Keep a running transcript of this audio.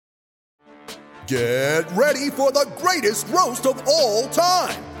Get ready for the greatest roast of all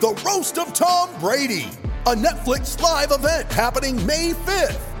time, the Roast of Tom Brady, a Netflix live event happening May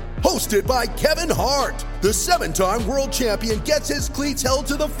 5th. Hosted by Kevin Hart, the 7-time world champion gets his cleats held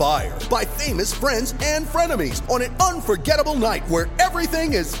to the fire by famous friends and frenemies on an unforgettable night where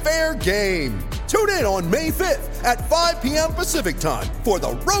everything is fair game. Tune in on May 5th at 5 p.m. Pacific time for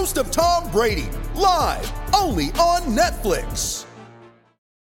the Roast of Tom Brady, live only on Netflix.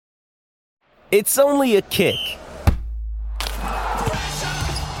 It's only a kick,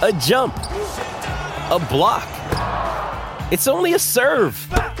 a jump, a block. It's only a serve.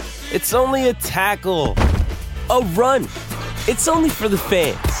 It's only a tackle, a run. It's only for the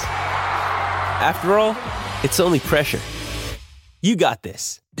fans. After all, it's only pressure. You got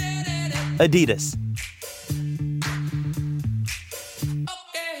this. Adidas.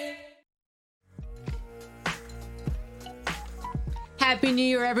 Happy New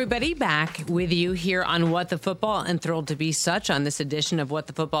Year, everybody. Back with you here on What the Football, and thrilled to be such on this edition of What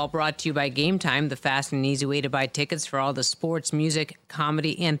the Football, brought to you by Game Time, the fast and easy way to buy tickets for all the sports, music,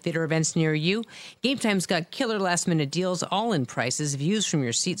 comedy, and theater events near you. Game Time's got killer last-minute deals, all-in prices, views from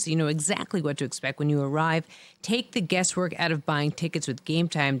your seats, so you know exactly what to expect when you arrive. Take the guesswork out of buying tickets with Game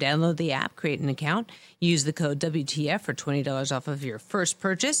Time. Download the app, create an account, use the code WTF for $20 off of your first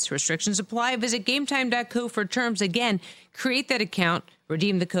purchase. Restrictions apply. Visit GameTime.co for terms. Again, create that account,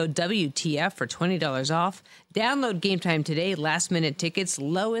 redeem the code WTF for $20 off. Download Game Time today. Last-minute tickets,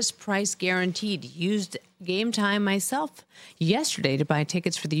 lowest price guaranteed. Used Game Time myself yesterday to buy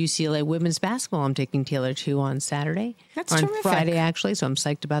tickets for the UCLA women's basketball I'm taking Taylor to on Saturday. That's on terrific. Friday, actually, so I'm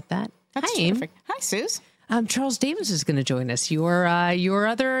psyched about that. That's Hi, Aim. terrific. Hi, Suze. Charles Davis is going to join us. Your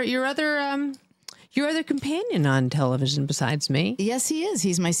other companion on television besides me. Yes, he is.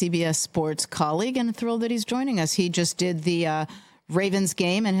 He's my CBS sports colleague, and thrilled that he's joining us. He just did the Ravens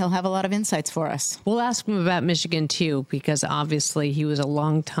game, and he'll have a lot of insights for us. We'll ask him about Michigan, too, because obviously he was a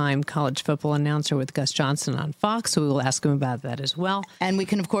longtime college football announcer with Gus Johnson on Fox, so we will ask him about that as well. And we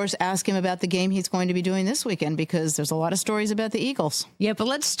can, of course, ask him about the game he's going to be doing this weekend, because there's a lot of stories about the Eagles. Yeah, but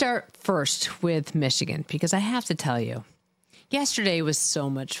let's start first with Michigan, because I have to tell you, yesterday was so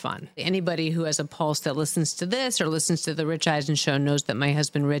much fun. Anybody who has a pulse that listens to this or listens to the Rich Eisen show knows that my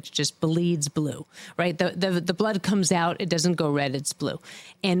husband Rich just bleeds blue, right? The blood comes out. It doesn't go red. It's blue.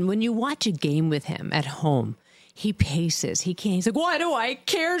 And when you watch a game with him at home, he paces. He can't. He's like, why do I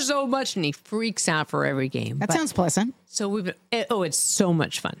care so much? And he freaks out for every game. That sounds pleasant. So it's so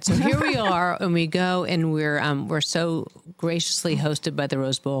much fun. So here we are, and we go, and we're so graciously hosted by the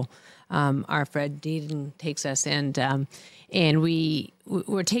Rose Bowl. Our Fred Deaton takes us, and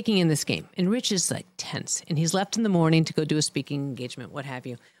we're taking in this game. And Rich is like tense, and he's left in the morning to go do a speaking engagement, what have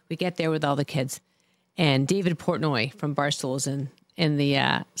you. We get there with all the kids, and David Portnoy from Barstool is in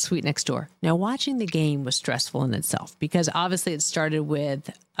the suite next door. Now, watching the game was stressful in itself, because obviously it started with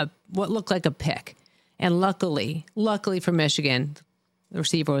what looked like a pick. And luckily for Michigan, the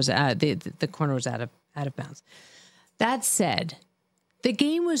receiver was the corner was out of bounds. That said, the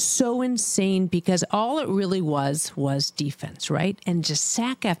game was so insane because all it really was defense, right? And just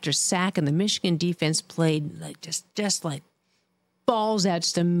sack after sack, and the Michigan defense played like just like balls out,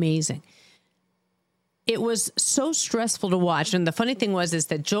 just amazing. It was so stressful to watch. And the funny thing is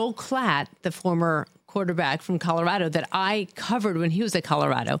that Joel Klatt, the former quarterback from Colorado that I covered when he was at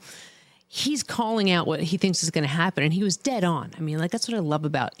Colorado, he's calling out what he thinks is going to happen, and he was dead on. I mean, like, that's what I love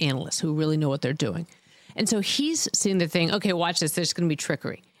about analysts who really know what they're doing. And so he's sitting there thinking, okay, watch this. There's going to be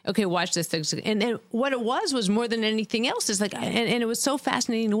trickery. Okay, watch this. And then what it was more than anything else is like, and it was so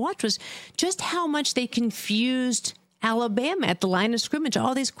fascinating to watch, was just how much they confused Alabama at the line of scrimmage.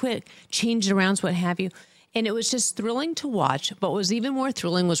 All these quick change arounds, what have you. And it was just thrilling to watch. But what was even more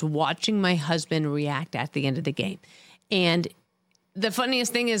thrilling was watching my husband react at the end of the game. And the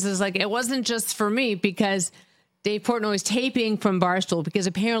funniest thing is like, it wasn't just for me, because Dave Portnoy was taping from Barstool, because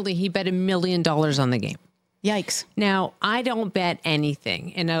apparently he bet $1 million on the game. Yikes. Now, I don't bet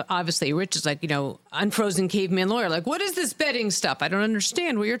anything. And obviously, Rich is like, unfrozen caveman lawyer. Like, what is this betting stuff? I don't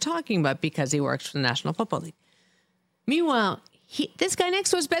understand what you're talking about, because he works for the National Football League. Meanwhile, this guy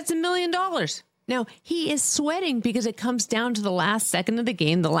next to us bets $1 million. Now, he is sweating because it comes down to the last second of the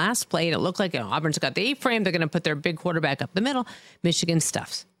game, the last play, and it looked like Auburn's got the A-frame. They're going to put their big quarterback up the middle. Michigan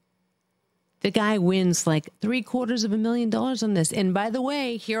stuffs. The guy wins like $750,000 on this. And by the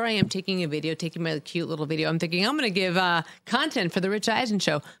way, here I am taking a video, taking my cute little video. I'm thinking I'm going to give content for the Rich Eisen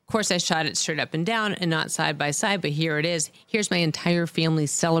show. Of course, I shot it straight up and down and not side by side, but here it is. Here's my entire family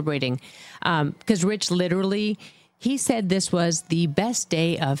celebrating. Because Rich literally, he said this was the best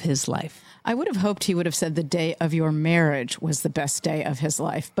day of his life. I would have hoped he would have said the day of your marriage was the best day of his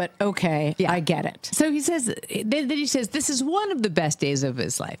life, but okay, I get it. So he says, then he says, this is one of the best days of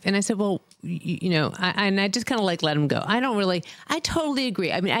his life. And I said, well, I just kind of let him go. I totally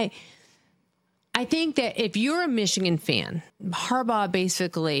agree. I mean, I think that if you're a Michigan fan, Harbaugh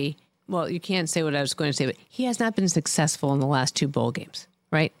basically, well, you can't say what I was going to say, but he has not been successful in the last 2 bowl games,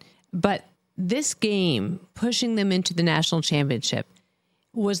 right? But this game, pushing them into the national championship,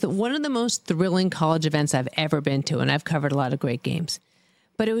 was one of the most thrilling college events I've ever been to, and I've covered a lot of great games.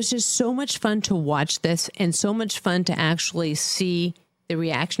 But it was just so much fun to watch this and so much fun to actually see the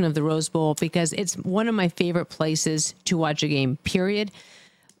reaction of the Rose Bowl, because it's one of my favorite places to watch a game, period.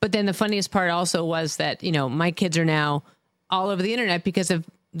 But then the funniest part also was that, my kids are now all over the internet because of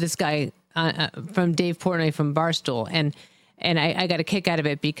this guy from Dave Portnoy from Barstool. And I got a kick out of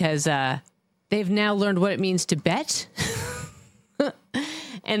it because they've now learned what it means to bet.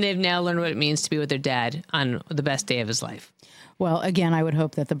 And they've now learned what it means to be with their dad on the best day of his life. Well, again, I would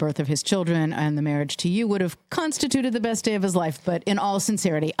hope that the birth of his children and the marriage to you would have constituted the best day of his life. But in all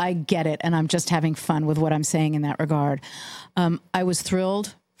sincerity, I get it. And I'm just having fun with what I'm saying in that regard. I was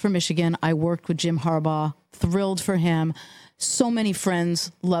thrilled for Michigan. I worked with Jim Harbaugh, thrilled for him. So many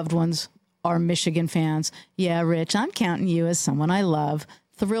friends, loved ones are Michigan fans. Yeah, Rich, I'm counting you as someone I love.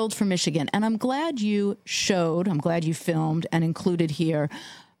 Thrilled for Michigan. And I'm glad you filmed and included here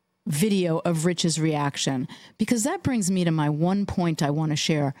video of Rich's reaction, because that brings me to my one point I want to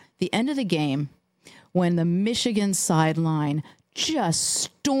share. The end of the game, when the Michigan sideline just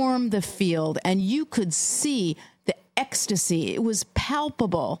stormed the field and you could see the ecstasy. It was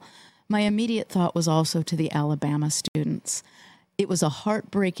palpable. My immediate thought was also to the Alabama students. It was a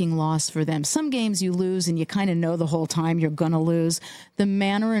heartbreaking loss for them. Some games you lose and you kind of know the whole time you're going to lose. The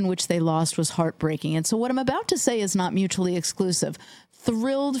manner in which they lost was heartbreaking. And so what I'm about to say is not mutually exclusive.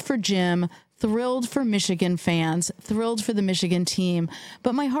 Thrilled for Jim, thrilled for Michigan fans, thrilled for the Michigan team.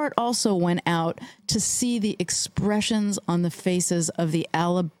 But my heart also went out to see the expressions on the faces of the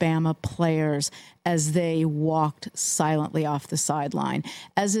Alabama players as they walked silently off the sideline.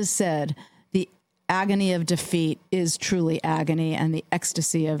 As is said, the agony of defeat is truly agony, and the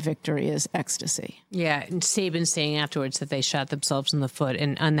ecstasy of victory is ecstasy. Yeah, and Saban saying afterwards that they shot themselves in the foot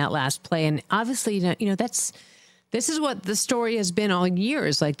and on that last play. And obviously, this is what the story has been all year,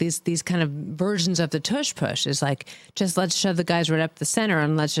 is like these kind of versions of the tush push. Is like, just let's shove the guys right up the center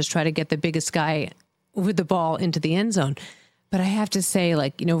and let's just try to get the biggest guy with the ball into the end zone. But I have to say,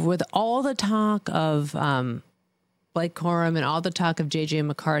 with all the talk of Blake Corum and all the talk of J.J.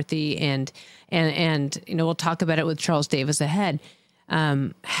 McCarthy and we'll talk about it with Charles Davis ahead.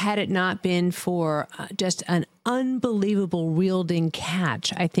 Had it not been for just an unbelievable wielding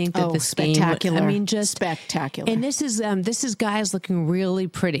catch, I think that this spectacular. Game, just spectacular. And this is guys looking really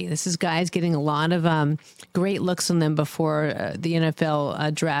pretty. This is guys getting a lot of great looks on them before the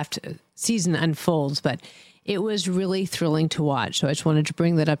NFL draft season unfolds. But it was really thrilling to watch. So I just wanted to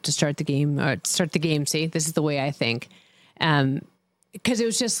bring that up to start the game. See, this is the way I think, because it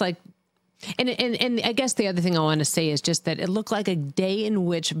was just like. And I guess the other thing I want to say is just that it looked like a day in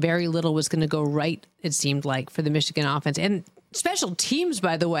which very little was going to go right, it seemed like, for the Michigan offense. And special teams,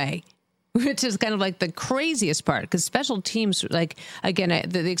 by the way, which is kind of like the craziest part, because special teams, like, again,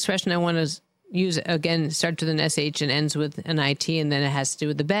 the expression I want to use, again, starts with an SH and ends with an IT, and then it has to do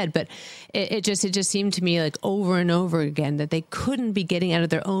with the bed. But it just seemed to me like over and over again that they couldn't be getting out of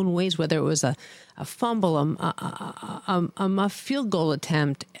their own ways, whether it was a fumble, a muff field goal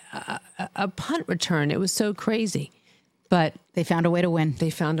attempt, a punt return. It was so crazy. But they found a way to win.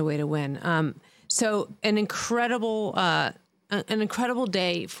 So an incredible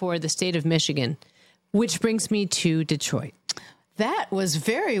day for the state of Michigan, which brings me to Detroit. That was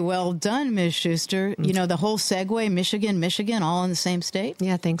very well done, Ms. Shuster. The whole segue, Michigan, all in the same state.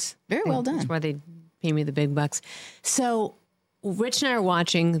 Yeah, thanks. Very well done. That's why they pay me the big bucks. So Rich and I are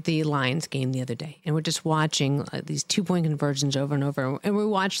watching the Lions game the other day, and we're just watching these 2-point conversions over and over. And we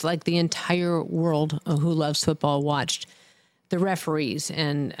watched, like the entire world who loves football watched the referees.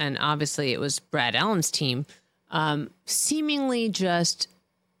 And obviously it was Brad Allen's team seemingly just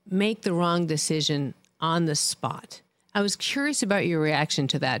make the wrong decision on the spot. I was curious about your reaction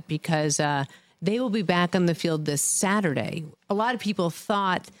to that, because they will be back on the field this Saturday. A lot of people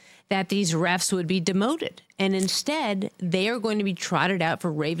thought that these refs would be demoted, and instead they are going to be trotted out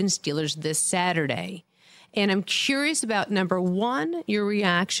for Ravens Steelers this Saturday. And I'm curious about, number one, your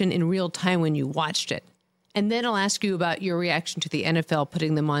reaction in real time when you watched it. And then I'll ask you about your reaction to the NFL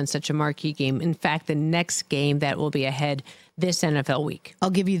putting them on such a marquee game. In fact, the next game that will be ahead this NFL week. I'll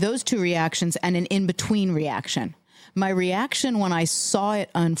give you those two reactions and an in-between reaction. My reaction when I saw it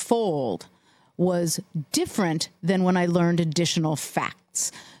unfold was different than when I learned additional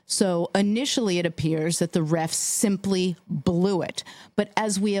facts. So initially it appears that the refs simply blew it. But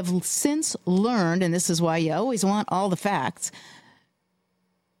as we have since learned, and this is why you always want all the facts,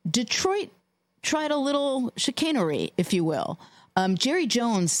 Detroit tried a little chicanery, if you will. Jerry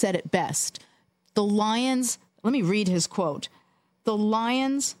Jones said it best. The Lions, let me read his quote. The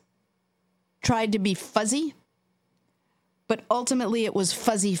Lions tried to be fuzzy, but ultimately it was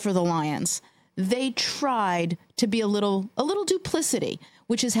fuzzy for the Lions. They tried to be a little duplicity,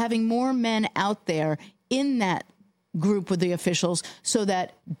 which is having more men out there in that group with the officials so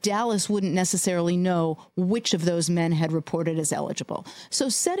that Dallas wouldn't necessarily know which of those men had reported as eligible. So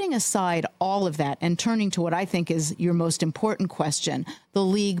setting aside all of that and turning to what I think is your most important question, the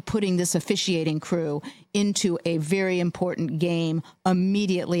league putting this officiating crew into a very important game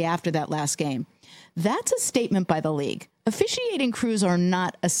immediately after that last game. That's a statement by the league. Officiating crews are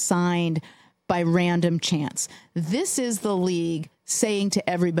not assigned by random chance. This is the league saying to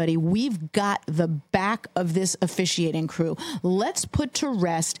everybody, we've got the back of this officiating crew. Let's put to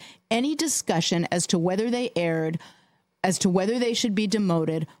rest any discussion as to whether they erred, as to whether they should be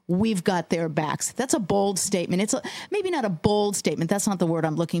demoted. We've got their backs. That's a bold statement. It's maybe not a bold statement. That's not the word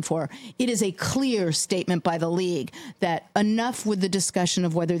I'm looking for. It is a clear statement by the league that enough with the discussion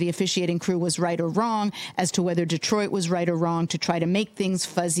of whether the officiating crew was right or wrong, as to whether Detroit was right or wrong, to try to make things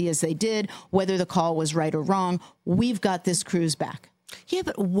fuzzy as they did, whether the call was right or wrong. We've got this crew's back. Yeah,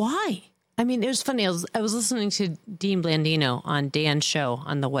 but why? I mean, it was funny. I was listening to Dean Blandino on Dan's show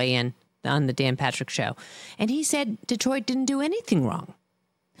on the way in, on the Dan Patrick show, and he said Detroit didn't do anything wrong.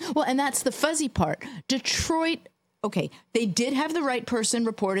 Well, and that's the fuzzy part. Detroit, okay, they did have the right person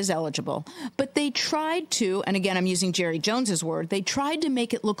report as eligible, but they tried to, and again, I'm using Jerry Jones's word, they tried to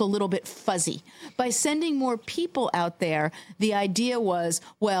make it look a little bit fuzzy. By sending more people out there, the idea was,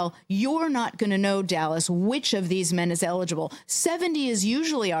 well, you're not going to know, Dallas, which of these men is eligible. 70 is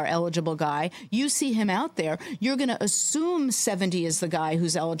usually our eligible guy. You see him out there. You're going to assume 70 is the guy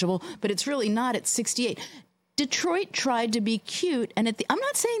who's eligible, but it's really not. It's 68. Detroit tried to be cute, and I'm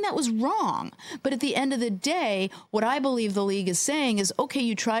not saying that was wrong, but at the end of the day, what I believe the league is saying is, okay,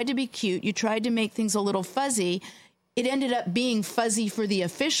 you tried to be cute, you tried to make things a little fuzzy, it ended up being fuzzy for the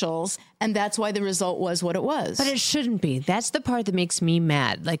officials, and that's why the result was what it was. But it shouldn't be. That's the part that makes me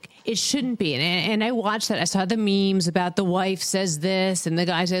mad. Like, it shouldn't be. And I watched that. I saw the memes about the wife says this and the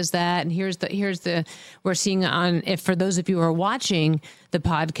guy says that. And here's the we're seeing on, if for those of you who are watching the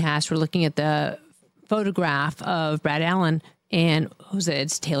podcast, we're looking at the photograph of Brad Allen and who's it?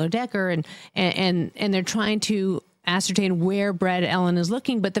 It's Taylor Decker, and they're trying to ascertain where Brad Allen is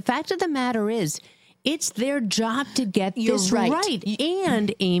looking. But the fact of the matter is, it's their job to get this right.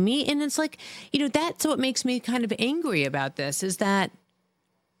 And Amy, and it's like, that's what makes me kind of angry about this is that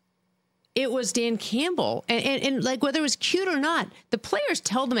it was Dan Campbell and like whether it was cute or not, the players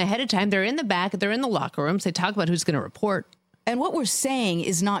tell them ahead of time. They're in the back, they're in the locker rooms. They talk about who's going to report. And what we're saying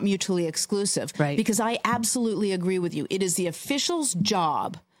is not mutually exclusive, right? Because I absolutely agree with you. It is the official's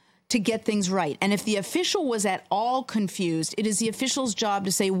job to get things right. And if the official was at all confused, it is the official's job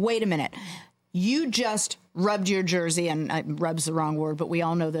to say, wait a minute, you just rubbed your jersey, and rub's the wrong word, but we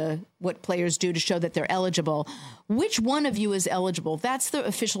all know what players do to show that they're eligible. Which one of you is eligible? That's the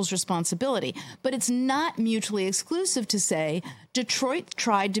official's responsibility. But it's not mutually exclusive to say Detroit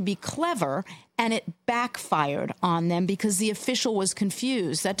tried to be clever and it backfired on them because the official was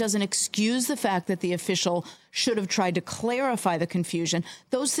confused. That doesn't excuse the fact that the official should have tried to clarify the confusion.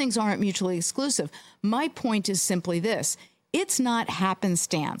 Those things aren't mutually exclusive. My point is simply this. It's not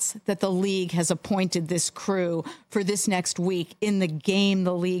happenstance that the league has appointed this crew for this next week. In the game,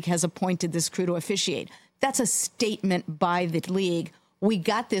 the league has appointed this crew to officiate. That's a statement by the league. We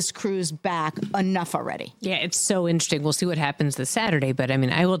got this crew's back enough already. Yeah, it's so interesting. We'll see what happens this Saturday. But I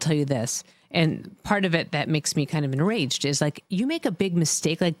mean, I will tell you this. And part of it that makes me kind of enraged is like you make a big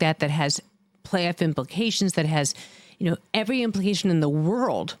mistake like that has playoff implications, that has, every implication in the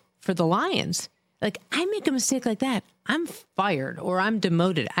world for the Lions. Like I make a mistake like that, I'm fired or I'm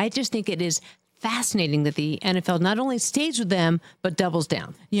demoted. I just think it is fascinating that the NFL not only stays with them, but doubles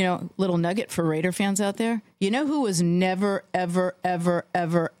down. Little nugget for Raider fans out there. You know who was never, ever, ever,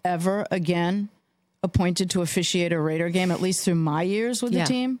 ever, ever again appointed to officiate a Raider game, at least through my years with the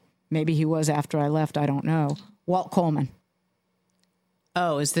team? Maybe he was after I left. I don't know. Walt Coleman.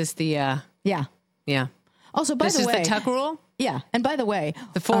 Oh, is this the... Yeah. Yeah. Also, by the way... This is the Tuck rule? Yeah. And by the way...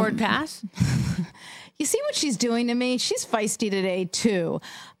 The forward pass? You see what she's doing to me? She's feisty today, too.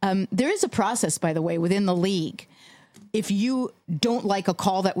 There is a process, by the way, within the league. if you don't like a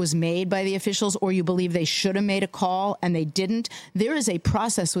call that was made by the officials, or you believe they should have made a call and they didn't, there is a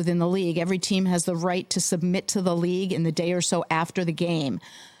process within the league. Every team has the right to submit to the league in the day or so after the game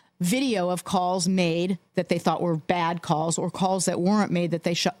video of calls made that they thought were bad calls, or calls that weren't made that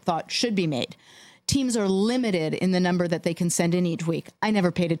they thought should be made. Teams are limited in the number that they can send in each week. I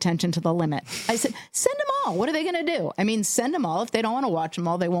never paid attention to the limit. I said, send them all. What are they going to do? I mean, send them all. If they don't want to watch them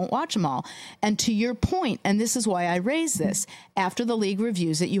all, they won't watch them all. And to your point, and this is why I raise this, after the league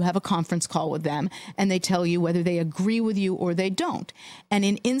reviews it, you have a conference call with them, and they tell you whether they agree with you or they don't. And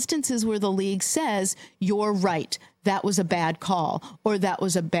in instances where the league says, you're right, that was a bad call, or that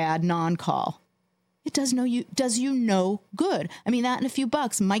was a bad non-call, it does you no good. I mean, that and a few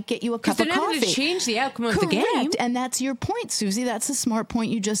bucks might get you a cup of coffee. They're not going to change the outcome of the game. Correct. And that's your point, Suzy. That's a smart point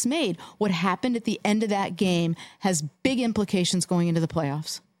you just made. What happened at the end of that game has big implications going into the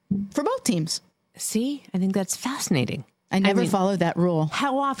playoffs for both teams. See, I think that's fascinating. I never followed that rule.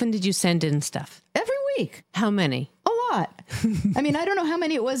 How often did you send in stuff? Every week. How many? A lot. I mean, I don't know how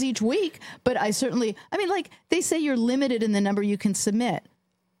many it was each week, but like they say you're limited in the number you can submit.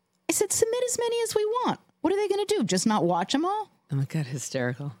 I said, submit as many as we want. What are they going to do? Just not watch them all? Oh, my God,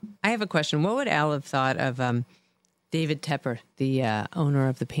 hysterical. I have a question. What would Al have thought of David Tepper, the owner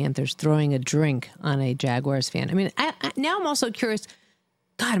of the Panthers, throwing a drink on a Jaguars fan? I mean, now I'm also curious.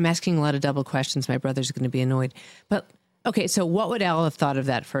 God, I'm asking a lot of double questions. My brother's going to be annoyed. But, okay, so what would Al have thought of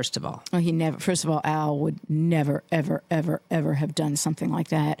that, first of all? Well, first of all, Al would never, ever, ever, ever have done something like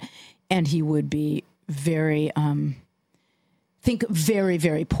that. And he would be think very,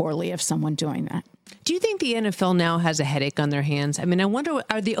 very poorly of someone doing that. Do you think the NFL now has a headache on their hands? I mean, I wonder,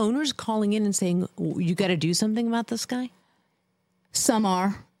 are the owners calling in and saying, you got to do something about this guy? Some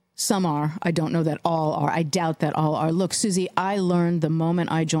are. I don't know that all are. I doubt that all are. Look, Suzy, I learned the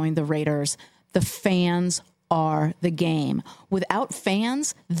moment I joined the Raiders, the fans are the game. Without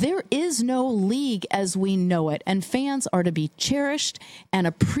fans, there is no league as we know it. And fans are to be cherished and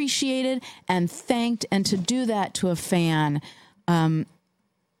appreciated and thanked. And to do that to a fan,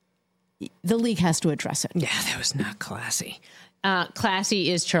 the league has to address it. Yeah, that was not classy. Classy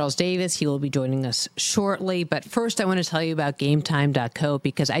is Charles Davis. He will be joining us shortly. But first, I want to tell you about GameTime.co,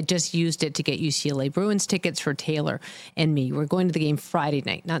 because I just used it to get UCLA Bruins tickets for Taylor and me. We're going to the game Friday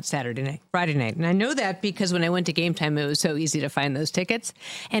night, not Saturday night, Friday night. And I know that because when I went to GameTime, it was so easy to find those tickets.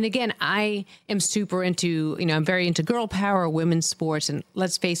 And again, I am super into, I'm very into girl power, women's sports. And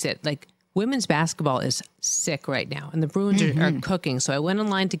let's face it, like, women's basketball is sick right now, and the Bruins are cooking. So I went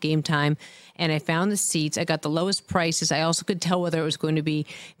online to Game Time, and I found the seats. I got the lowest prices. I also could tell whether it was going to be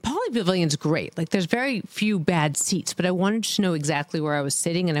 – Pauley Pavilion's great. Like, there's very few bad seats, but I wanted to know exactly where I was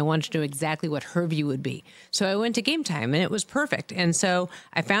sitting, and I wanted to know exactly what her view would be. So I went to Game Time, and it was perfect. And so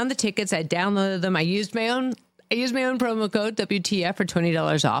I found the tickets. I downloaded them. I used my own promo code, WTF, for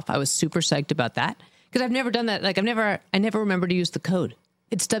 $20 off. I was super psyched about that because I've never done that. Like, I never remember to use the code.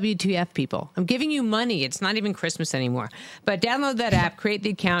 It's WTF, people. I'm giving you money. It's not even Christmas anymore. But download that app, create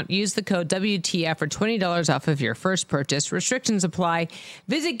the account, use the code WTF for $20 off of your first purchase. Restrictions apply.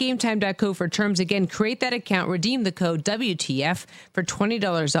 Visit GameTime.co for terms. Again, create that account, redeem the code WTF for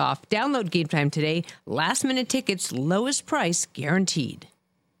 $20 off. Download GameTime today. Last-minute tickets, lowest price guaranteed.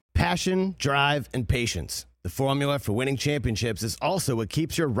 Passion, drive, and patience. The formula for winning championships is also what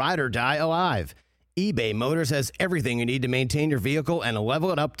keeps your ride or die alive. eBay Motors has everything you need to maintain your vehicle and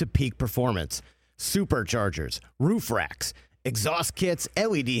level it up to peak performance. Superchargers, roof racks, exhaust kits,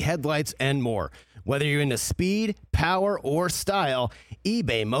 LED headlights, and more. Whether you're into speed, power, or style,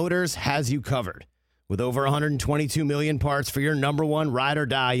 eBay Motors has you covered. With over 122 million parts for your number one ride or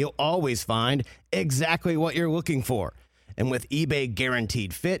die, you'll always find exactly what you're looking for. And with eBay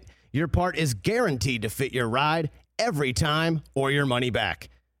Guaranteed Fit, your part is guaranteed to fit your ride every time or your money back.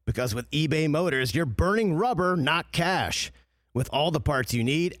 Because with eBay Motors, you're burning rubber, not cash. With all the parts you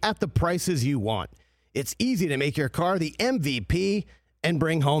need at the prices you want. It's easy to make your car the MVP and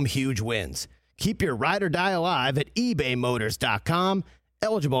bring home huge wins. Keep your ride or die alive at ebaymotors.com.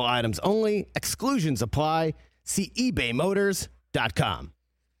 Eligible items only. Exclusions apply. See ebaymotors.com.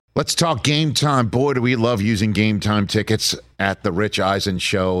 Let's talk Game Time. Boy, do we love using Game Time tickets at the Rich Eisen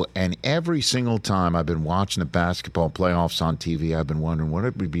Show. And every single time I've been watching the basketball playoffs on TV, I've been wondering what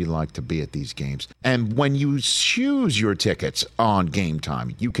it would be like to be at these games. And when you choose your tickets on Game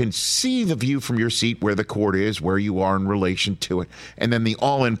Time, you can see the view from your seat where the court is, where you are in relation to it. And then the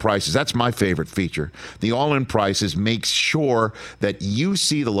all-in prices. That's my favorite feature. The all-in prices makes sure that you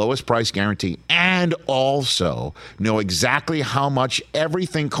see the lowest price guarantee and also know exactly how much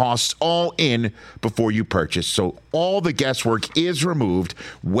everything costs all in before you purchase. So all the guesswork is removed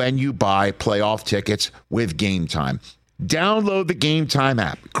when you buy playoff tickets with Game Time. Download the Game Time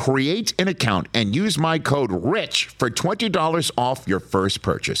app, create an account, and use my code RICH for $20 off your first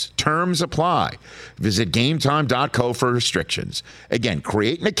purchase. Terms apply. Visit GameTime.co for restrictions. Again,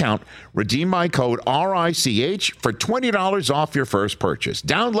 create an account, redeem my code RICH for $20 off your first purchase.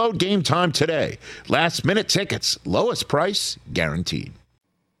 Download Game Time today. Last minute tickets, lowest price guaranteed.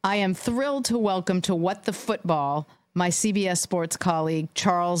 I am thrilled to welcome to What the Football my CBS Sports colleague,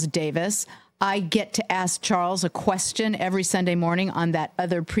 Charles Davis. I get to ask Charles a question every Sunday morning on that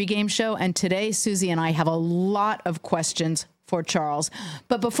other pregame show. And today, Suzy and I have a lot of questions for Charles.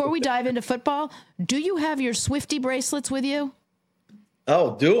 But before we dive into football, do you have your Swifty bracelets with you?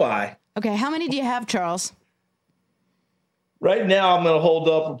 Oh, do I? Okay, how many do you have, Charles? Right now, I'm going to hold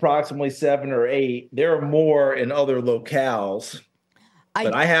up approximately 7 or 8. There are more in other locales.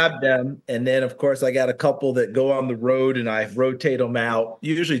 But I have them, and then, of course, I got a couple that go on the road, and I rotate them out,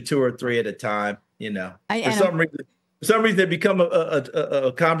 usually 2 or 3 at a time, For some reason, they become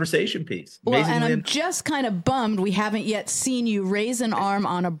a conversation piece. Well, and I'm just kind of bummed we haven't yet seen you raise an arm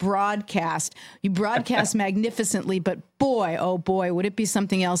on a broadcast. You broadcast magnificently, but boy, oh boy, would it be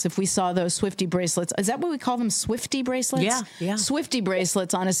something else if we saw those Swifty bracelets. Is that what we call them, Swifty bracelets? Yeah. Swifty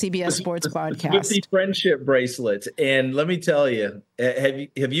bracelets on a CBS Sports broadcast. Swifty friendship bracelets. And let me tell you,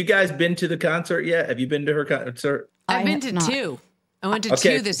 have you guys been to the concert yet? Have you been to her concert? I've been to 2. I went to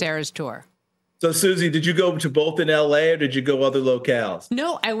 2 this Eras tour. So, Suzy, did you go to both in L.A. or did you go other locales?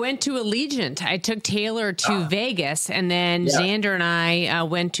 No, I went to Allegiant. I took Taylor to Vegas, and then Xander and I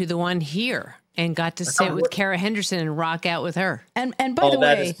went to the one here and got to sit with Kara Henderson and rock out with her. And by the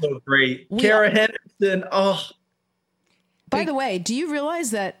way, that is so great. Kara Henderson, By the way, do you realize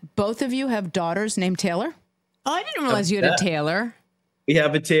that both of you have daughters named Taylor? Oh, I didn't realize you had a Taylor. We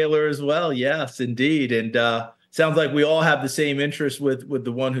have a Taylor as well. Yes, indeed. And sounds like we all have the same interest with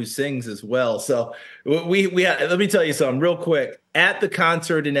the one who sings as well. So we let me tell you something real quick. At the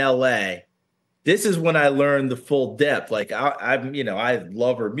concert in L.A., this is when I learned the full depth. Like I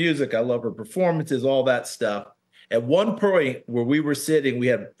love her music, I love her performances, all that stuff. At one point where we were sitting, we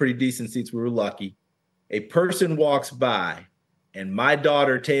had pretty decent seats. We were lucky. A person walks by, and my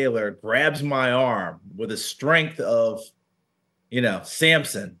daughter Taylor grabs my arm with a strength of,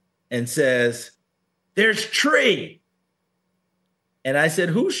 Samson, and says, "There's Tree." And I said,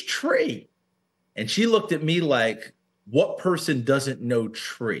 "Who's Tree?" And she looked at me like, what person doesn't know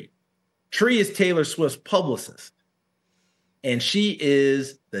Tree? Tree is Taylor Swift's publicist. And she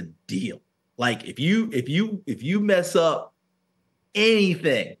is the deal. Like if you mess up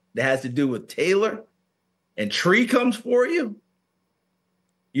anything that has to do with Taylor and Tree comes for you,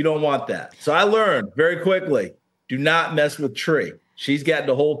 you don't want that. So I learned very quickly, do not mess with Tree. She's got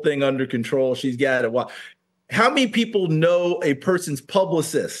the whole thing under control. She's got it. How many people know a person's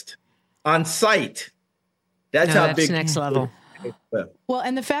publicist on site? That's how big. Next level. Well,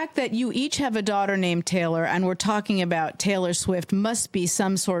 and the fact that you each have a daughter named Taylor, and we're talking about Taylor Swift, must be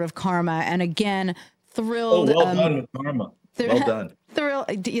some sort of karma. And again, thrilled. Oh, well done, karma. Well done.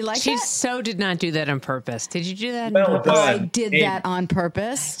 Thrilled. Do you like She that? so did not do that on purpose. Did you do that on Well purpose? done. I did that on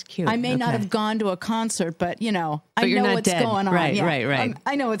purpose. That's cute. I may not Okay. have gone to a concert, but I you're know not what's dead. going on. Right, Yeah, right.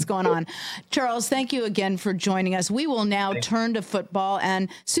 I know what's going on. Charles, thank you again for joining us. We will now turn to football. And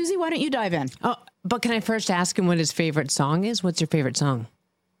Suzy, why don't you dive in? Oh, but can I first ask him what his favorite song is? What's your favorite song?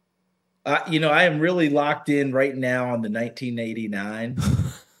 I am really locked in right now on the 1989.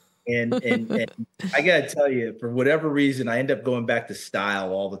 And I got to tell you, for whatever reason, I end up going back to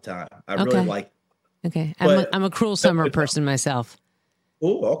style all the time. I really like it. Okay. But- I'm a Cruel Summer person myself.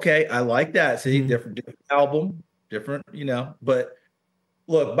 Oh, okay. I like that. See, different album, different, But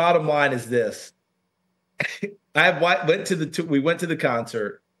look, bottom line is this. We went to the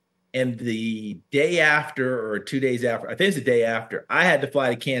concert, and the day after or 2 days after, I think it's the day after, I had to fly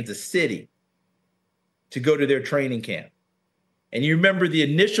to Kansas City to go to their training camp. And you remember the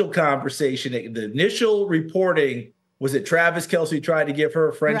initial conversation, the initial reporting was that Travis Kelce tried to give her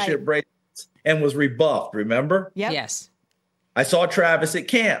a friendship bracelets and was rebuffed, remember? Yep. Yes. I saw Travis at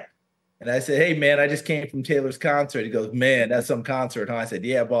camp, and I said, "Hey, man, I just came from Taylor's concert." He goes, "Man, that's some concert, huh?" I said,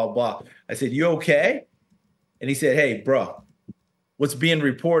 "Yeah, blah, blah." I said, "You okay?" And he said, "Hey, bro, what's being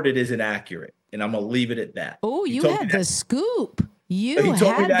reported isn't accurate, and I'm going to leave it at that." Oh, He you told me had that- the scoop. You He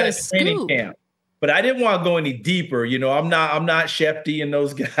told me had that the at training scoop. camp. But I didn't want to go any deeper. I'm not Shefty and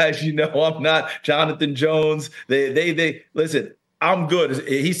those guys. I'm not Jonathan Jones. They listen. I'm good.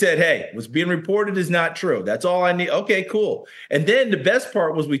 He said, "Hey, what's being reported is not true. That's all I need." Okay, cool. And then the best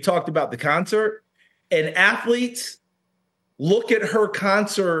part was we talked about the concert, and athletes look at her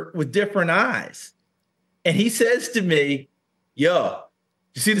concert with different eyes. And he says to me, "Yo,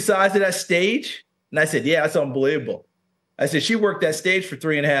 you see the size of that stage?" And I said, "Yeah, that's unbelievable." I said, she worked that stage for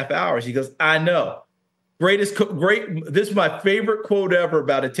 3.5 hours. He goes, I know. Great. This is my favorite quote ever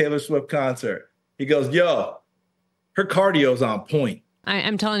about a Taylor Swift concert. He goes, yo, her cardio's on point.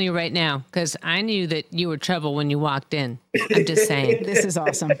 I'm telling you right now, because I knew that you were trouble when you walked in. I'm just saying. This is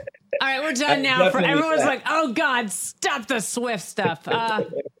awesome. All right, we're done now. Everyone's like, oh, God, stop the Swift stuff. All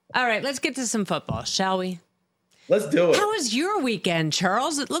right, let's get to some football, shall we? Let's do it. How was your weekend,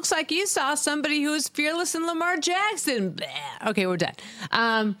 Charles? It looks like you saw somebody who was fearless in Lamar Jackson. Okay, we're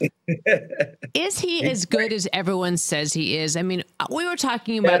done. Is he as good as everyone says he is? I mean, we were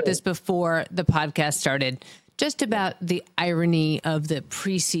talking about this before the podcast started, just about the irony of the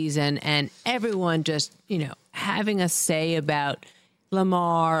preseason and everyone just, having a say about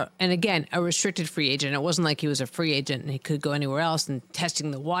Lamar, and again, a restricted free agent. It wasn't like he was a free agent and he could go anywhere else and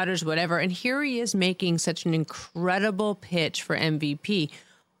testing the waters, whatever. And here he is making such an incredible pitch for MVP.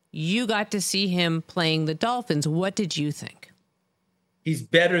 You got to see him playing the Dolphins. What did you think? He's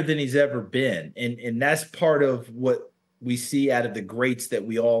better than he's ever been. And that's part of what we see out of the greats that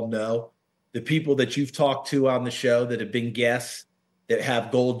we all know. The people that you've talked to on the show that have been guests that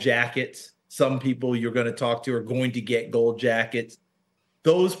have gold jackets. Some people you're going to talk to are going to get gold jackets.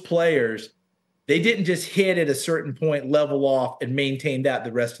 Those players, they didn't just hit at a certain point, level off, and maintain that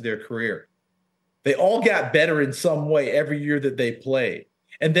the rest of their career. They all got better in some way every year that they played.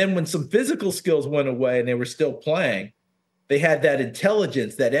 And then when some physical skills went away and they were still playing, they had that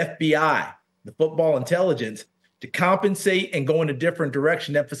intelligence, that FBI, the football intelligence, to compensate and go in a different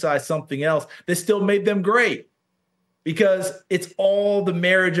direction, emphasize something else that still made them great. Because it's all the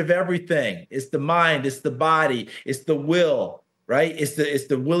marriage of everything. It's the mind, it's the body, it's the will. Right? It's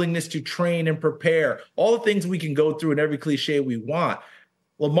the willingness to train and prepare. All the things we can go through in every cliche we want.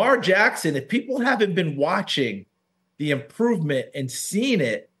 Lamar Jackson, if people haven't been watching the improvement and seen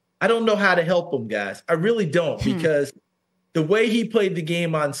it, I don't know how to help them, guys. I really don't, because the way he played the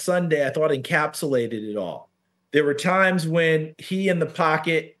game on Sunday, I thought encapsulated it all. There were times when he in the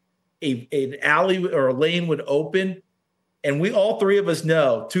pocket, an alley or a lane would open, and we all three of us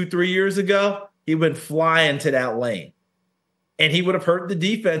know 2-3 years ago, he went flying to that lane. And he would have hurt the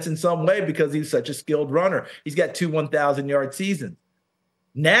defense in some way because he's such a skilled runner. He's got 2 1,000-yard seasons.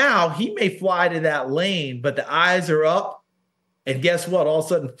 Now he may fly to that lane, but the eyes are up. And guess what? All of a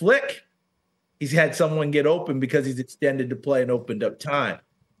sudden, flick, he's had someone get open because he's extended the play and opened up time.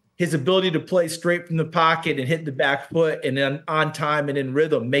 His ability to play straight from the pocket and hit the back foot and then on time and in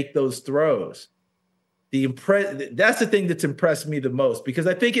rhythm, make those throws. That's the thing that's impressed me the most, because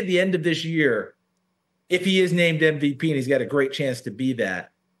I think at the end of this year, if he is named MVP and he's got a great chance to be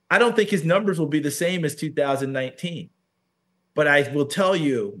that, I don't think his numbers will be the same as 2019. But I will tell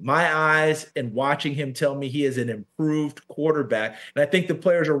you, my eyes and watching him tell me he is an improved quarterback. And I think the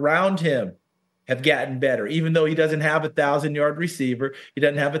players around him have gotten better, even though he doesn't have a 1,000-yard receiver. He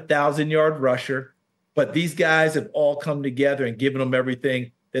doesn't have a 1,000-yard rusher. But these guys have all come together and given them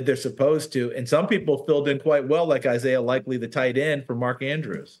everything that they're supposed to. And some people filled in quite well, like Isaiah Likely, the tight end, for Mark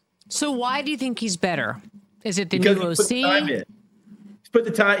Andrews. So why do you think he's better? Is it the because new OC? He's put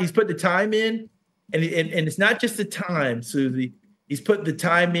the time in, and it's not just the time, Suzy. He's put the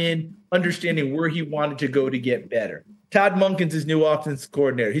time in, understanding where he wanted to go to get better. Todd Monken's his new offensive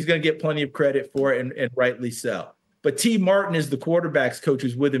coordinator. He's going to get plenty of credit for it, and rightly so. But T. Martin is the quarterback's coach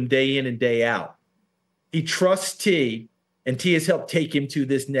who's with him day in and day out. He trusts T, and T has helped take him to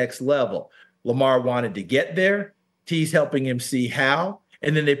this next level. Lamar wanted to get there. T's helping him see how.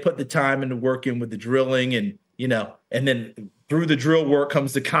 And then they put the time into working with the drilling and then through the drill work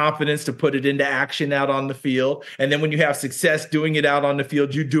comes the confidence to put it into action out on the field. And then when you have success doing it out on the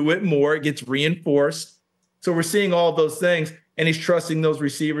field, you do it more. It gets reinforced. So we're seeing all those things, and he's trusting those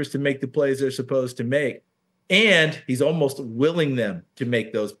receivers to make the plays they're supposed to make. And he's almost willing them to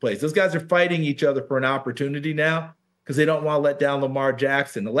make those plays. Those guys are fighting each other for an opportunity now because they don't want to let down Lamar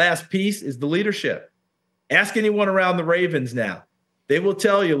Jackson. The last piece is the leadership. Ask anyone around the Ravens now. They will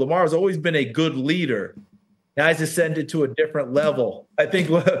tell you Lamar's always been a good leader. Now he's ascended to a different level. I think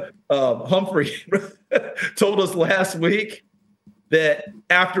Humphrey told us last week that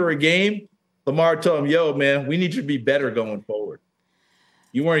after a game, Lamar told him, yo, man, we need you to be better going forward.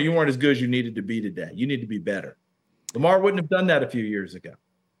 You weren't as good as you needed to be today. You need to be better. Lamar wouldn't have done that a few years ago.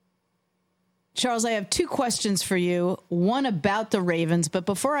 Charles, I have 2 questions for you. One about the Ravens, but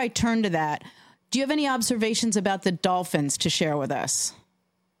before I turn to that, do you have any observations about the Dolphins to share with us?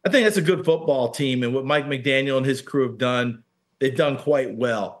 I think that's a good football team, and what Mike McDaniel and his crew have done, they've done quite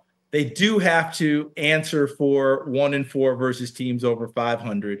well. They do have to answer for 1-4 versus teams over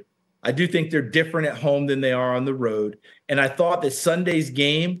 500. I do think they're different at home than they are on the road. And I thought that Sunday's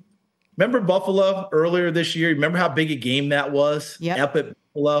game Remember Buffalo earlier this year? Remember how big a game that was? Yep. Up at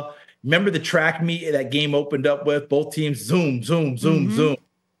Buffalo. Remember the track meet that game opened up with? Both teams zoom, zoom, zoom, zoom.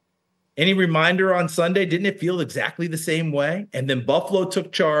 Any reminder on Sunday? Didn't it feel exactly the same way? And then Buffalo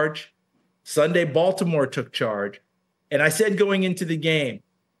took charge. Sunday, Baltimore took charge. And I said going into the game,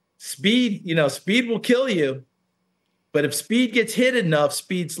 speed will kill you. But if speed gets hit enough,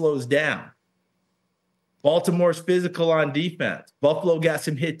 speed slows down. Baltimore's physical on defense. Buffalo got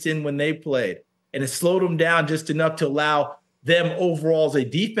some hits in when they played. And it slowed them down just enough to allow them overall as a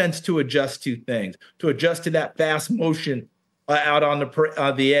defense to adjust to things, to adjust to that fast motion out on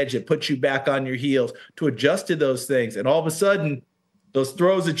the edge that puts you back on your heels, to adjust to those things. And all of a sudden, those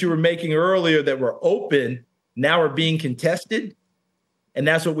throws that you were making earlier that were open now are being contested. And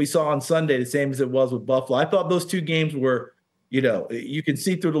that's what we saw on Sunday, the same as it was with Buffalo. I thought those two games were, you can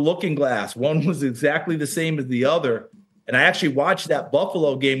see through the looking glass. One was exactly the same as the other. And I actually watched that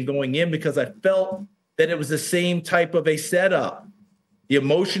Buffalo game going in because I felt that it was the same type of a setup. The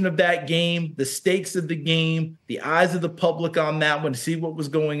emotion of that game, the stakes of the game, the eyes of the public on that one to see what was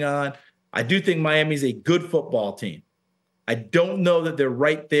going on. I do think Miami's a good football team. I don't know that they're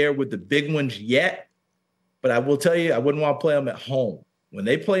right there with the big ones yet, but I will tell you, I wouldn't want to play them at home. When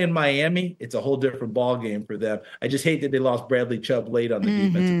they play in Miami, it's a whole different ball game for them. I just hate that they lost Bradley Chubb late on the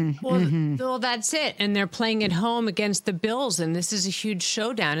defense. Well, that's it. And they're playing at home against the Bills, and this is a huge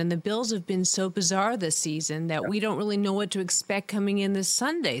showdown. And the Bills have been so bizarre this season that we don't really know what to expect coming in this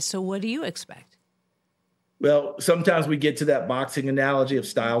Sunday. So what do you expect? Well, sometimes we get to that boxing analogy of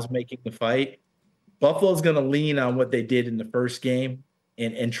styles making the fight. Buffalo's going to lean on what they did in the first game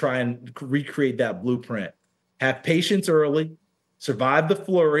and try and recreate that blueprint. Have patience early. Survive the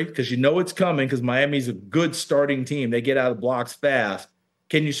flurry because you know it's coming because Miami's a good starting team. They get out of blocks fast.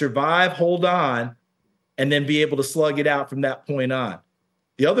 Can you survive, hold on, and then be able to slug it out from that point on?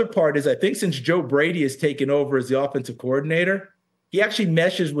 The other part is I think since Joe Brady has taken over as the offensive coordinator, he actually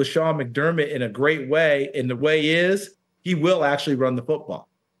meshes with Sean McDermott in a great way. And the way is he will actually run the football.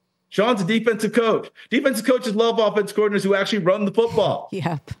 Sean's a defensive coach. Defensive coaches love offensive coordinators who actually run the football.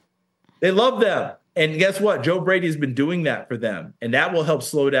 Yep. They love them. And guess what? Joe Brady has been doing that for them. And that will help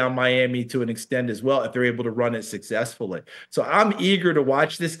slow down Miami to an extent as well if they're able to run it successfully. So I'm eager to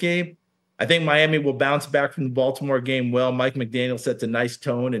watch this game. I think Miami will bounce back from the Baltimore game well. Mike McDaniel sets a nice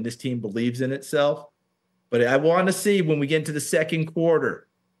tone, and this team believes in itself. But I want to see when we get into the second quarter,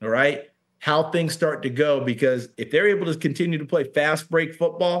 all right, how things start to go. Because if they're able to continue to play fast break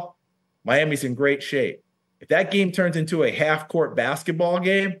football, Miami's in great shape. If that game turns into a half-court basketball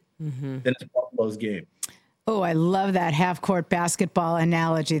game, then it's Buffalo's game. Oh, I love that half-court basketball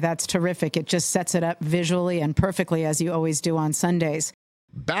analogy. That's terrific. It just sets it up visually and perfectly, as you always do on Sundays.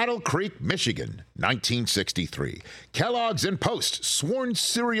 Battle Creek, Michigan, 1963. Kellogg's and Post, sworn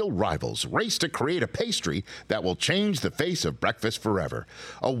cereal rivals, race to create a pastry that will change the face of breakfast forever.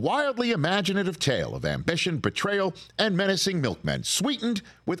 A wildly imaginative tale of ambition, betrayal, and menacing milkmen, sweetened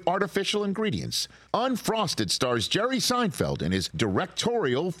with artificial ingredients. Unfrosted stars Jerry Seinfeld in his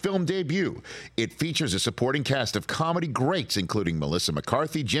directorial film debut. It features a supporting cast of comedy greats, including Melissa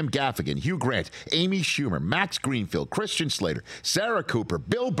McCarthy, Jim Gaffigan, Hugh Grant, Amy Schumer, Max Greenfield, Christian Slater, Sarah Cooper,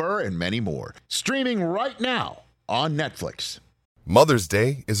 Bill Burr, and many more. Streaming right now on Netflix. Mother's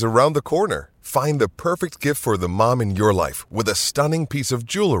Day is around the corner. Find the perfect gift for the mom in your life with a stunning piece of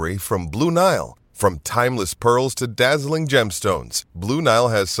jewelry from Blue Nile. From timeless pearls to dazzling gemstones, Blue Nile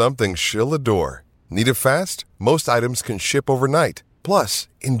has something she'll adore. Need it fast? Most items can ship overnight. Plus,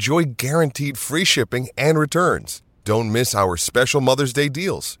 enjoy guaranteed free shipping and returns. Don't miss our special Mother's Day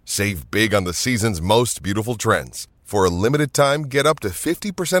deals. Save big on the season's most beautiful trends. For a limited time, get up to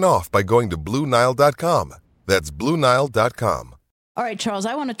 50% off by going to BlueNile.com. That's BlueNile.com. All right, Charles,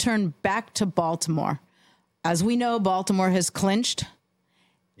 I want to turn back to Baltimore. As we know, Baltimore has clinched.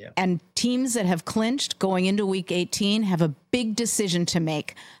 Yeah. And teams that have clinched going into Week 18 have a big decision to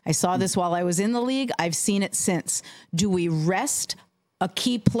make. I saw this while I was in the league. I've seen it since. Do we rest a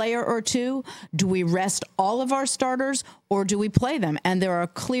key player or two? Do we rest all of our starters, or do we play them? And there are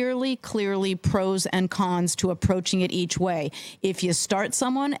clearly pros and cons to approaching it each way. If you start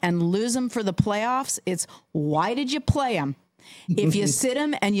someone and lose them for the playoffs, it's why did you play them? If you sit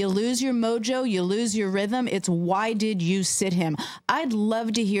him and you lose your mojo, you lose your rhythm, it's why did you sit him? I'd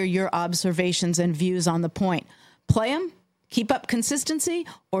love to hear your observations and views on the point. Play him, keep up consistency,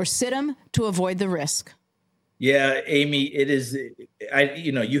 or sit him to avoid the risk? Yeah, Amy, it is.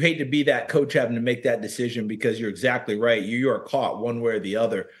 You hate to be that coach having to make that decision because you're exactly right. You are caught one way or the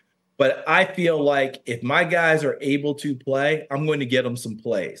other. But I feel like if my guys are able to play, I'm going to get them some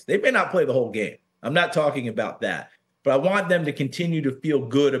plays. They may not play the whole game. I'm not talking about that. but I want them to continue to feel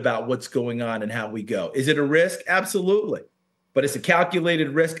good about what's going on and how we go. Is it a risk? Absolutely. But it's a calculated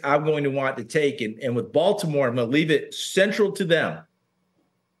risk I'm going to want to take. And with Baltimore, I'm going to leave it central to them.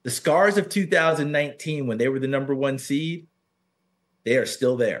 The scars of 2019, when they were the number 1 seed, they are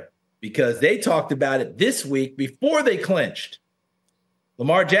still there because they talked about it this week before they clinched.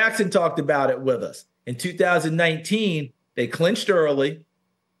 Lamar Jackson talked about it with us. In 2019, they clinched early,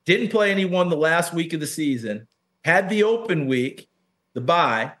 didn't play anyone the last week of the season, had the open week, the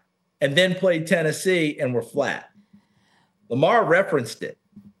bye, and then played Tennessee and were flat. Lamar referenced it.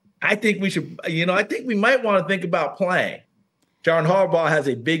 I think we might want to think about playing. John Harbaugh has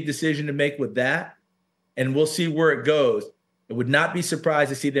a big decision to make with that, and we'll see where it goes. I would not be surprised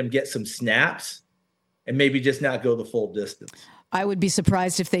to see them get some snaps and maybe just not go the full distance. I would be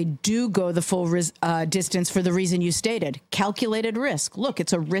surprised if they do go the full distance for the reason you stated. Calculated risk. Look,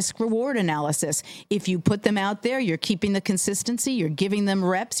 it's a risk-reward analysis. If you put them out there, you're keeping the consistency, you're giving them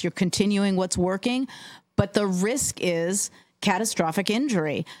reps, you're continuing what's working, but the risk is catastrophic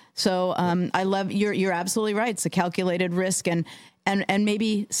injury. So I love you're absolutely right. It's a calculated risk, and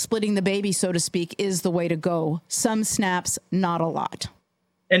maybe splitting the baby, so to speak, is the way to go. Some snaps, not a lot.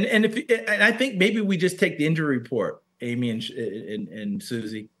 And I think maybe we just take the injury report, Amy and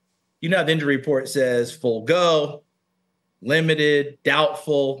Suzy. You know, the injury report says full go, limited,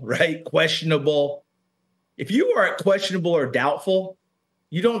 doubtful, right? Questionable. If you are questionable or doubtful,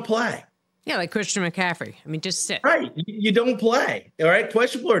 you don't play. Yeah, like Christian McCaffrey. I mean, just sit. Right. You don't play. All right.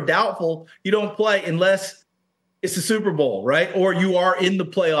 Questionable or doubtful, you don't play unless it's the Super Bowl, right? Or you are in the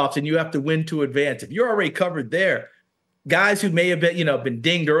playoffs and you have to win to advance. If you're already covered there, guys who may have been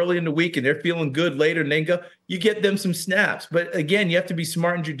dinged early in the week and they're feeling good later and then go, you get them some snaps. But again, you have to be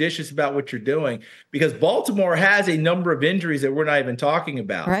smart and judicious about what you're doing because Baltimore has a number of injuries that we're not even talking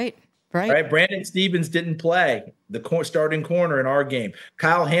about. Right. Brandon Stevens didn't play, the starting corner in our game.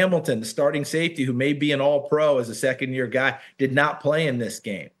 Kyle Hamilton, the starting safety, who may be an all-pro as a second-year guy, did not play in this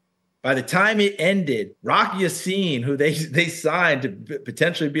game. By the time it ended, Rocky Yassin, who they signed to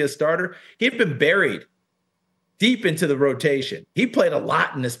potentially be a starter, he'd been buried deep into the rotation. He played a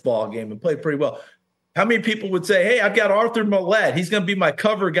lot in this ball game and played pretty well. How many people would say, hey, I've got Arthur Millette. He's going to be my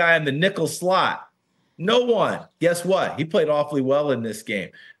cover guy in the nickel slot. No one. Guess what? He played awfully well in this game.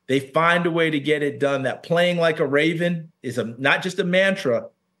 They find a way to get it done. That playing like a Raven is not just a mantra.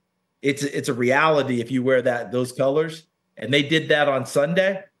 It's a reality if you wear those colors. And they did that on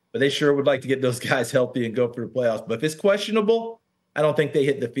Sunday, but they sure would like to get those guys healthy and go for the playoffs. But if it's questionable, I don't think they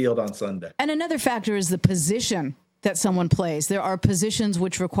hit the field on Sunday. And another factor is the position that someone plays. There are positions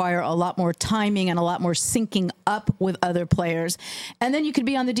which require a lot more timing and a lot more syncing up with other players. And then you could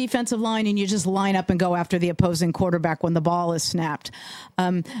be on the defensive line and you just line up and go after the opposing quarterback when the ball is snapped.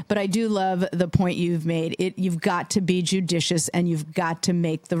 But I do love the point you've made. You've got to be judicious and you've got to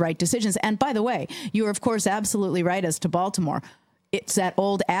make the right decisions. And by the way, you are, of course, absolutely right as to Baltimore. It's that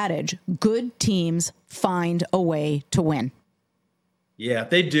old adage, good teams find a way to win. Yeah,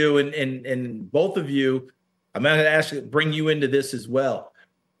 they do. And both of you, I'm going to bring you into this as well.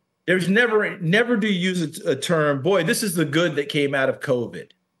 There's never do you use a term, boy, this is the good that came out of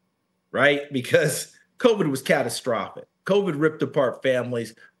COVID, right? Because COVID was catastrophic. COVID ripped apart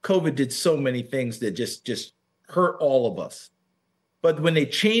families. COVID did so many things that just hurt all of us. But when they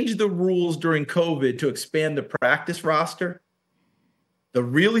changed the rules during COVID to expand the practice roster, the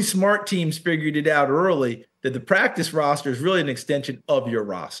really smart teams figured it out early that the practice roster is really an extension of your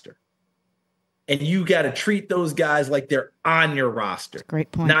roster. And you got to treat those guys like they're on your roster.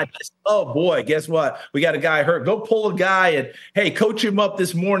 Great point. Not just, oh, boy, guess what? We got a guy hurt. Go pull a guy and, hey, coach him up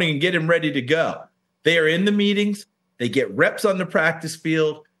this morning and get him ready to go. They are in the meetings. They get reps on the practice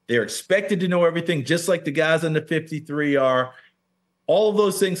field. They're expected to know everything, just like the guys on the 53 are. All of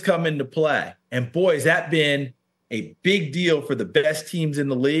those things come into play. And, boy, has that been a big deal for the best teams in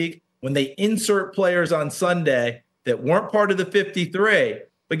the league when they insert players on Sunday that weren't part of the 53.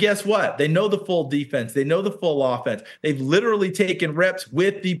 But guess what? They know the full defense. They know the full offense. They've literally taken reps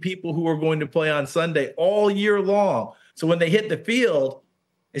with the people who are going to play on Sunday all year long. So when they hit the field,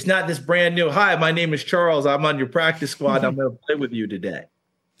 it's not this brand new, hi, my name is Charles. I'm on your practice squad. I'm going to play with you today.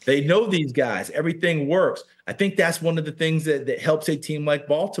 They know these guys. Everything works. I think that's one of the things that helps a team like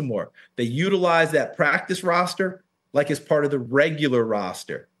Baltimore. They utilize that practice roster like it's part of the regular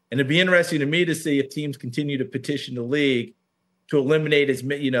roster. And it'd be interesting to me to see if teams continue to petition the league to eliminate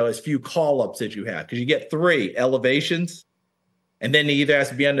as few call-ups as you have, because you get 3 elevations, and then he either has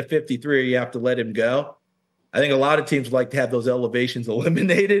to be on the 53 or you have to let him go. I think a lot of teams would like to have those elevations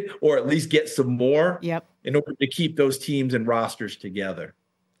eliminated or at least get some more in order to keep those teams and rosters together.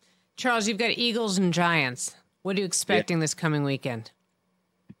 Charles, you've got Eagles and Giants. What are you expecting this coming weekend?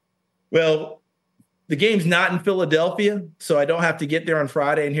 Well, the game's not in Philadelphia, so I don't have to get there on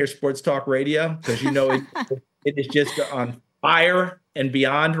Friday and hear sports talk radio because it is just on fire and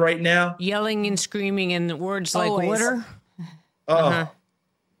beyond right now. Yelling and screaming and words Always. like water.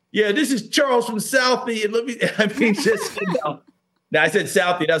 Yeah, this is Charles from Southie. And now I said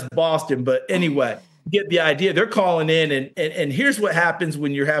Southie, that's Boston, but anyway, get the idea. They're calling in, and here's what happens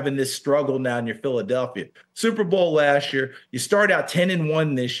when you're having this struggle now in your Philadelphia. Super Bowl last year, you start out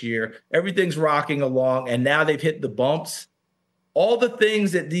 10-1 this year. Everything's rocking along, and now they've hit the bumps. All the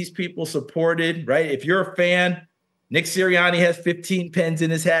things that these people supported, right? If you're a fan, Nick Sirianni has 15 pens in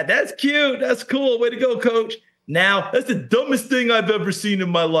his hat. That's cute. That's cool. Way to go, coach. Now, that's the dumbest thing I've ever seen in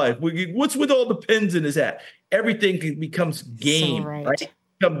my life. What's with all the pens in his hat? Everything becomes game, right?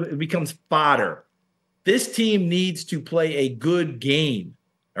 It becomes fodder. This team needs to play a good game,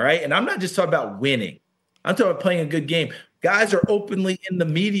 all right? And I'm not just talking about winning. I'm talking about playing a good game. Guys are openly in the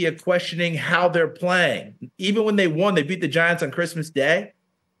media questioning how they're playing. Even when they won, they beat the Giants on Christmas Day.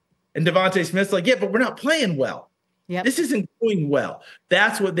 And Devontae Smith's like, yeah, but we're not playing well. Yep. This isn't going well.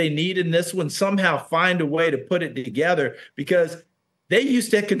 That's what they need in this one. Somehow find a way to put it together because they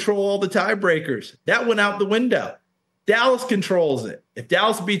used to control all the tiebreakers. That went out the window. Dallas controls it. If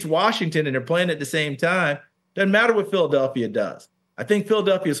Dallas beats Washington and they're playing at the same time, doesn't matter what Philadelphia does. I think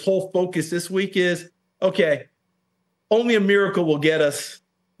Philadelphia's whole focus this week is, okay, only a miracle will get us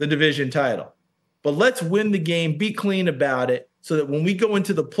the division title. But let's win the game, be clean about it, so that when we go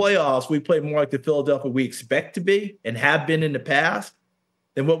into the playoffs, we play more like the Philadelphia we expect to be and have been in the past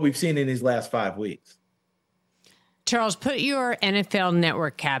than what we've seen in these last 5 weeks. Charles, put your NFL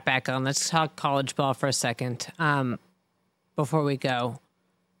Network cap back on. Let's talk college ball for a second before we go.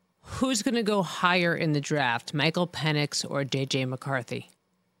 Who's going to go higher in the draft, Michael Penix or J.J. McCarthy?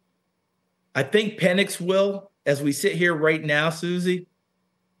 I think Penix will, as we sit here right now, Suzy.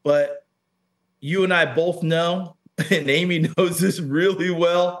 But you and I both know, and Amy knows this really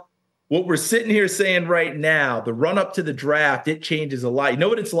well, what we're sitting here saying right now, the run up to the draft, it changes a lot. You know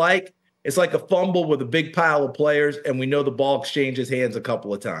what it's like? It's like a fumble with a big pile of players, and we know the ball exchanges hands a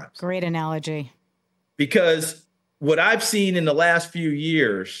couple of times. Great analogy. Because what I've seen in the last few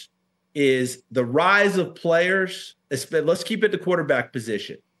years is the rise of players. Let's keep it the quarterback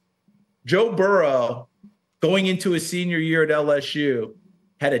position. Joe Burrow, going into his senior year at LSU,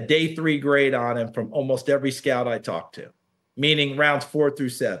 had a day 3 grade on him from almost every scout I talked to, meaning rounds 4 through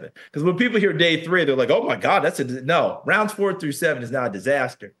 7. Because when people hear day 3, they're like, oh my God, no, rounds 4 through 7 is not a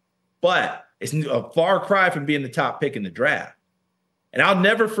disaster. But it's a far cry from being the top pick in the draft. And I'll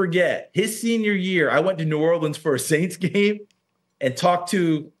never forget his senior year. I went to New Orleans for a Saints game and talked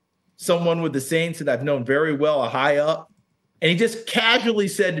to someone with the Saints that I've known very well, a high up. And he just casually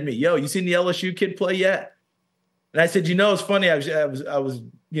said to me, yo, you seen the LSU kid play yet? And I said, it's funny. I was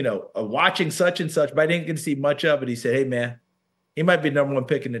watching such and such, but I didn't get to see much of it. He said, hey, man, he might be number 1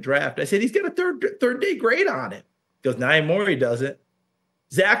 pick in the draft. I said, he's got a third day grade on it. He goes, nah, anymore he doesn't.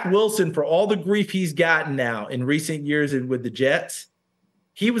 Zach Wilson, for all the grief he's gotten now in recent years and with the Jets,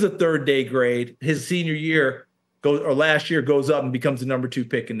 he was a 3rd day grade. His senior year last year goes up and becomes the number 2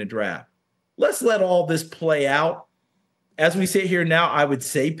 pick in the draft. Let's let all this play out. As we sit here now, I would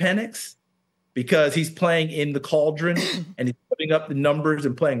say Penix, because he's playing in the cauldron and he's putting up the numbers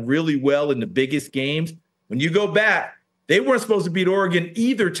and playing really well in the biggest games. When you go back, they weren't supposed to beat Oregon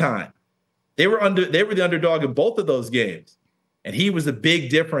either time. They were the underdog in both of those games. And he was a big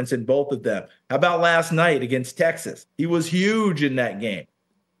difference in both of them. How about last night against Texas? He was huge in that game.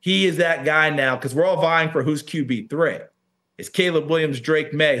 He is that guy now because we're all vying for who's QB3. It's Caleb Williams,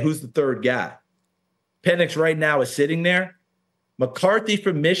 Drake May. Who's the 3rd guy? Penix right now is sitting there. McCarthy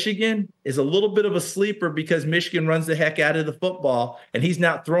from Michigan is a little bit of a sleeper because Michigan runs the heck out of the football, and he's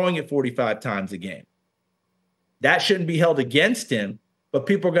not throwing it 45 times a game. That shouldn't be held against him, but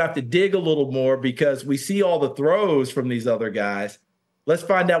people are going to have to dig a little more because we see all the throws from these other guys. Let's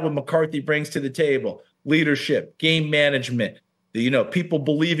find out what McCarthy brings to the table. Leadership, game management, people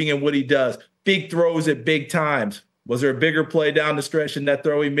believing in what he does, big throws at big times. Was there a bigger play down the stretch than that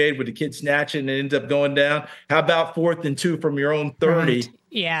throw he made with the kid snatching and ends up going down? How about 4th and 2 from your own 30? Right.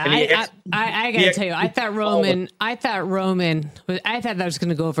 Yeah, I got to tell you, I thought that was going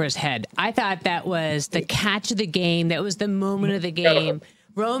to go over his head. I thought that was the catch of the game. That was the moment of the game.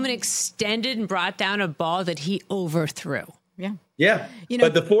 Roman extended and brought down a ball that he overthrew. Yeah. Yeah.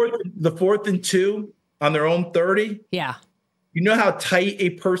 But the 4th and 2 on their own 30. Yeah. You know how tight a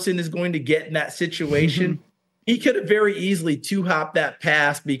person is going to get in that situation? He could have very easily 2-hopped that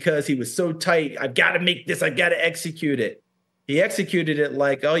pass because he was so tight. I've got to make this. I've got to execute it. He executed it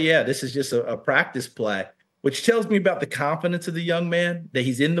like, oh, yeah, this is just a practice play. which tells me about the confidence of the young man, that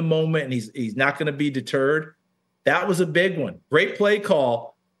he's in the moment and he's not going to be deterred. That was a big one. Great play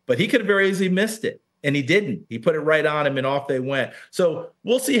call, but he could have very easily missed it, and he didn't. He put it right on him, and off they went. So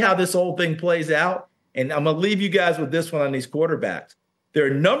we'll see how this whole thing plays out, and I'm going to leave you guys with this one on these quarterbacks. There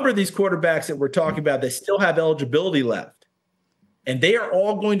are a number of these quarterbacks that we're talking about that still have eligibility left, and they are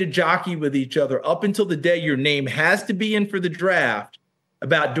all going to jockey with each other up until the day your name has to be in for the draft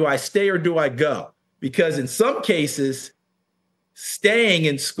about, do I stay or do I go? Because in some cases, staying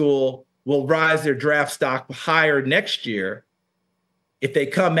in school will rise their draft stock higher next year. If they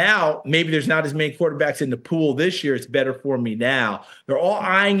come out, maybe there's not as many quarterbacks in the pool this year. It's better for me now. They're all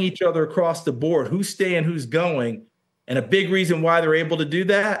eyeing each other across the board. Who's staying, who's going. And a big reason why they're able to do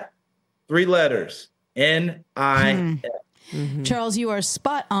that, 3 letters, NIL. Mm-hmm. Charles, you are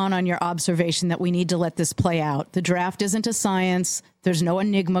spot on your observation that we need to let this play out. The draft isn't a science. There's no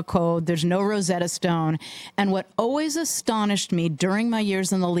Enigma code. There's no Rosetta Stone. And what always astonished me during my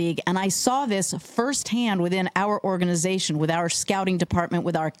years in the league, and I saw this firsthand within our organization, with our scouting department,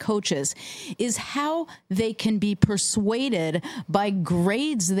 with our coaches, is how they can be persuaded by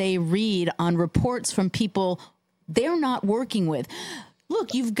grades they read on reports from people they're not working with.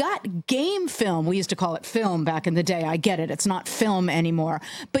 Look, you've got game film. We used to call it film back in the day. I get it. It's not film anymore.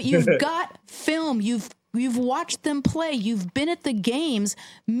 But you've got film. You've watched them play. You've been at the games.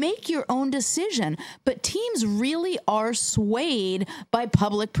 Make your own decision. But teams really are swayed by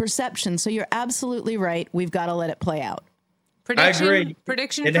public perception. So you're absolutely right. We've got to let it play out. Prediction, I agree.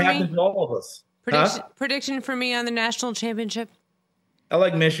 Prediction it for happens me? to all of us. Prediction for me on the national championship? I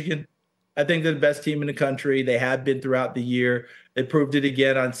like Michigan. I think they're the best team in the country. They have been throughout the year. They proved it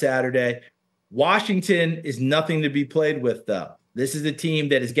again on Saturday. Washington is nothing to be played with, though. This is a team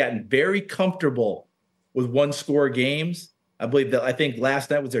that has gotten very comfortable with one-score games. I think last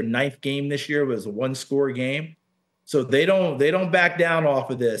night was their 9th game this year. It was a one-score game. So they don't back down off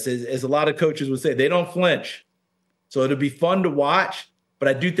of this. As a lot of coaches would say, they don't flinch. So it'll be fun to watch. But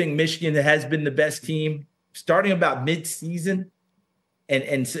I do think Michigan has been the best team starting about mid-season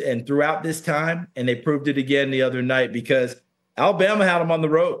and throughout this time. And they proved it again the other night because Alabama had them on the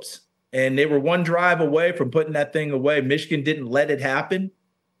ropes. And they were one drive away from putting that thing away. Michigan didn't let it happen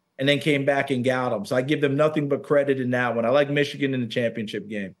and then came back and got them. So I give them nothing but credit in that one. I like Michigan in the championship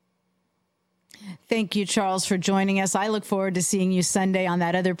game. Thank you, Charles, for joining us. I look forward to seeing you Sunday on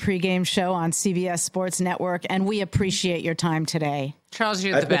that other pregame show on CBS Sports Network, and we appreciate your time today. Charles,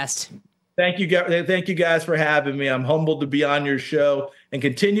 you're the best. Thank you guys for having me. I'm humbled to be on your show, and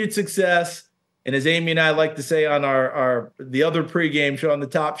continued success. And as Amy and I like to say on the other pregame show, on the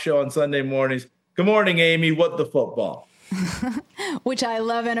top show on Sunday mornings, good morning, Amy. What the football? Which I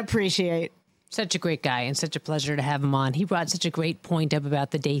love and appreciate. Such a great guy and such a pleasure to have him on. He brought such a great point up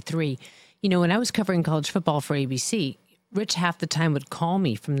about the day 3. You know, when I was covering college football for ABC, Rich half the time would call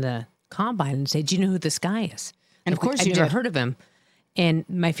me from the combine and say, do you know who this guy is? And of course I'd never heard of him. And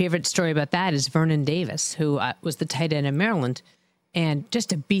my favorite story about that is Vernon Davis, who was the tight end in Maryland and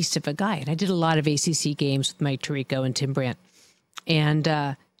just a beast of a guy. And I did a lot of ACC games with Mike Tirico and Tim Brandt.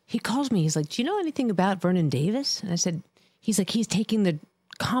 And he calls me. He's like, do you know anything about Vernon Davis? And I said, he's taking the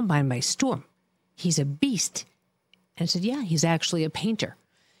combine by storm. He's a beast. And I said, yeah, he's actually a painter.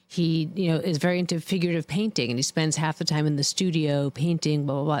 He, is very into figurative painting, and he spends half the time in the studio painting,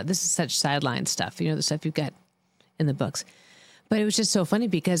 blah, blah, blah. This is such sideline stuff, the stuff you've got in the books. But it was just so funny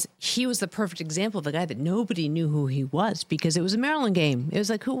because he was the perfect example of a guy that nobody knew who he was because it was a Maryland game. It was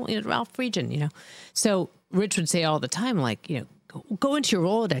like, Ralph Friedgen, So Rich would say all the time, go into your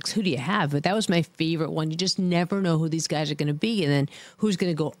Rolodex. Who do you have? But that was my favorite one. You just never know who these guys are going to be and then who's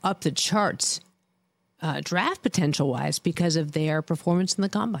going to go up the charts draft potential-wise because of their performance in the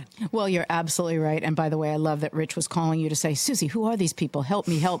combine. Well, you're absolutely right. And by the way, I love that Rich was calling you to say, Suzy, who are these people? Help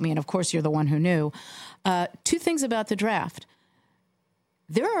me. And of course, you're the one who knew. 2 things about the draft.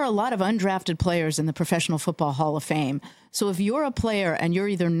 There are a lot of undrafted players in the Professional Football Hall of Fame. So if you're a player and you're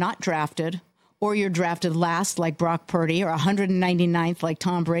either not drafted or you're drafted last like Brock Purdy or 199th like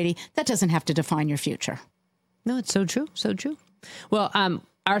Tom Brady, that doesn't have to define your future. No, it's so true. So true. Well,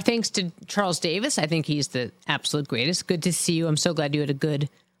 our thanks to Charles Davis. I think he's the absolute greatest. Good to see you. I'm so glad you had a good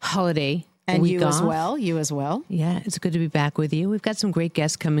holiday. And week you off. as well. You as well. Yeah, it's good to be back with you. We've got some great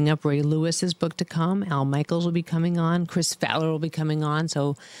guests coming up. Ray Lewis is booked to come. Al Michaels will be coming on. Chris Fowler will be coming on.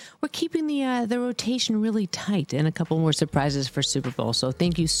 So we're keeping the rotation really tight and a couple more surprises for Super Bowl. So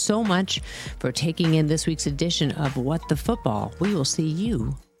thank you so much for taking in this week's edition of What the Football. We will see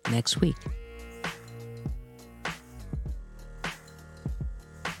you next week.